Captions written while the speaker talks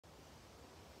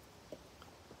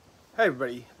Hi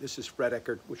everybody, this is Fred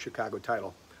Eckert with Chicago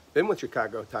Title. Been with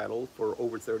Chicago Title for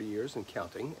over 30 years and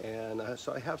counting, and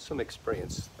so I have some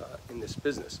experience in this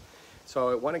business. So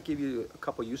I want to give you a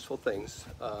couple useful things.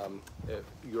 If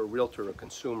you're a realtor, a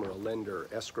consumer, a lender,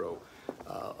 escrow,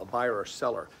 a buyer or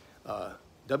seller,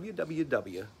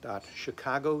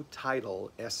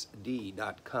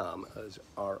 www.chicagotitlesd.com is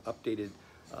our updated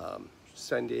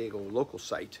San Diego local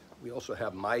site. We also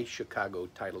have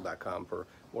mychicagotitle.com for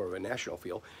more of a national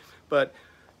feel, but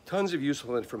tons of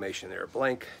useful information there.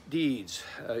 Blank deeds,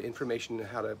 information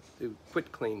how to do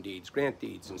quitclaim deeds, grant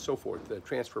deeds, and so forth.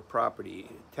 Transfer property,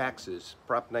 taxes,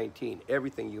 Prop 19,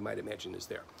 everything you might imagine is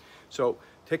there. So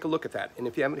take a look at that. And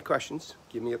if you have any questions,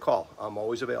 give me a call. I'm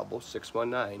always available,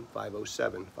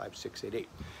 619-507-5688.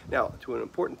 Now, to an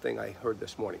important thing I heard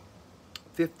this morning,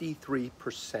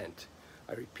 53%,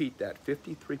 I repeat that,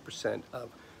 53%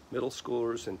 of middle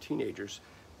schoolers and teenagers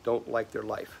don't like their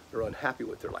life. They're unhappy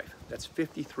with their life. That's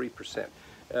 53%.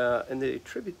 And they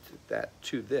attribute that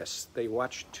to this. They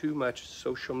watch too much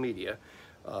social media,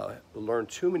 learn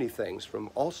too many things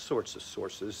from all sorts of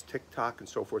sources, TikTok and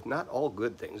so forth, not all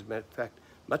good things. Matter of fact,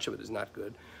 much of it is not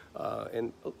good.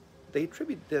 And they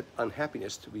attribute that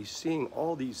unhappiness to be seeing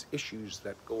all these issues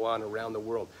that go on around the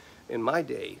world. In my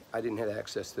day, I didn't have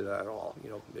access to that at all.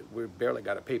 You know, we barely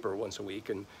got a paper once a week,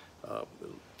 and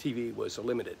TV was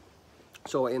limited.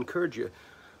 So I encourage you,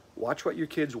 watch what your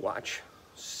kids watch,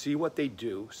 see what they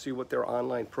do, see what their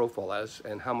online profile is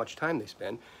and how much time they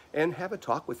spend, and have a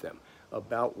talk with them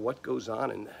about what goes on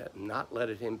and not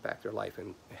let it impact their life,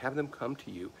 and have them come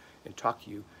to you and talk to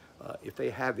you if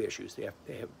they have issues, they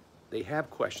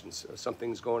have questions,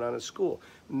 something's going on in school.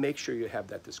 Make sure you have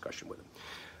that discussion with them.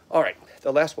 All right,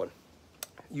 the last one,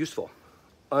 useful,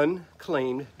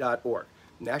 unclaimed.org.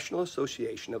 National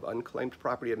Association of Unclaimed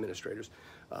Property Administrators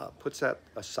puts out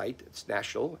a site. It's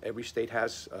national. Every state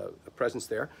has a presence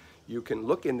there. You can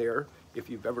look in there if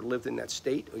you've ever lived in that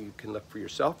state, or you can look for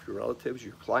yourself, your relatives,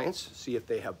 your clients, see if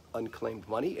they have unclaimed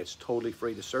money. It's totally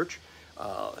free to search,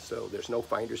 so there's no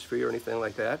finder's fee or anything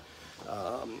like that.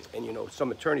 And you know,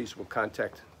 some attorneys will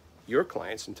contact your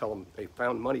clients and tell them they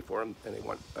found money for them and they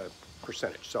want a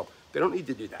percentage. So they don't need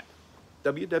to do that.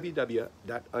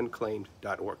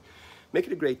 www.unclaimed.org. Make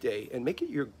it a great day and make it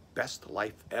your best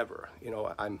life ever. You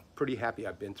know, I'm pretty happy.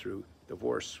 I've been through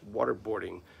divorce,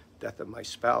 waterboarding, death of my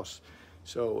spouse.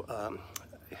 So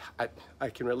I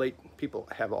can relate. People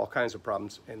have all kinds of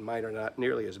problems, and mine are not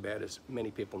nearly as bad as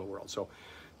many people in the world. So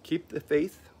keep the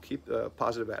faith, keep a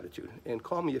positive attitude, and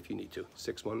call me if you need to,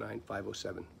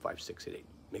 619-507-5688.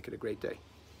 Make it a great day.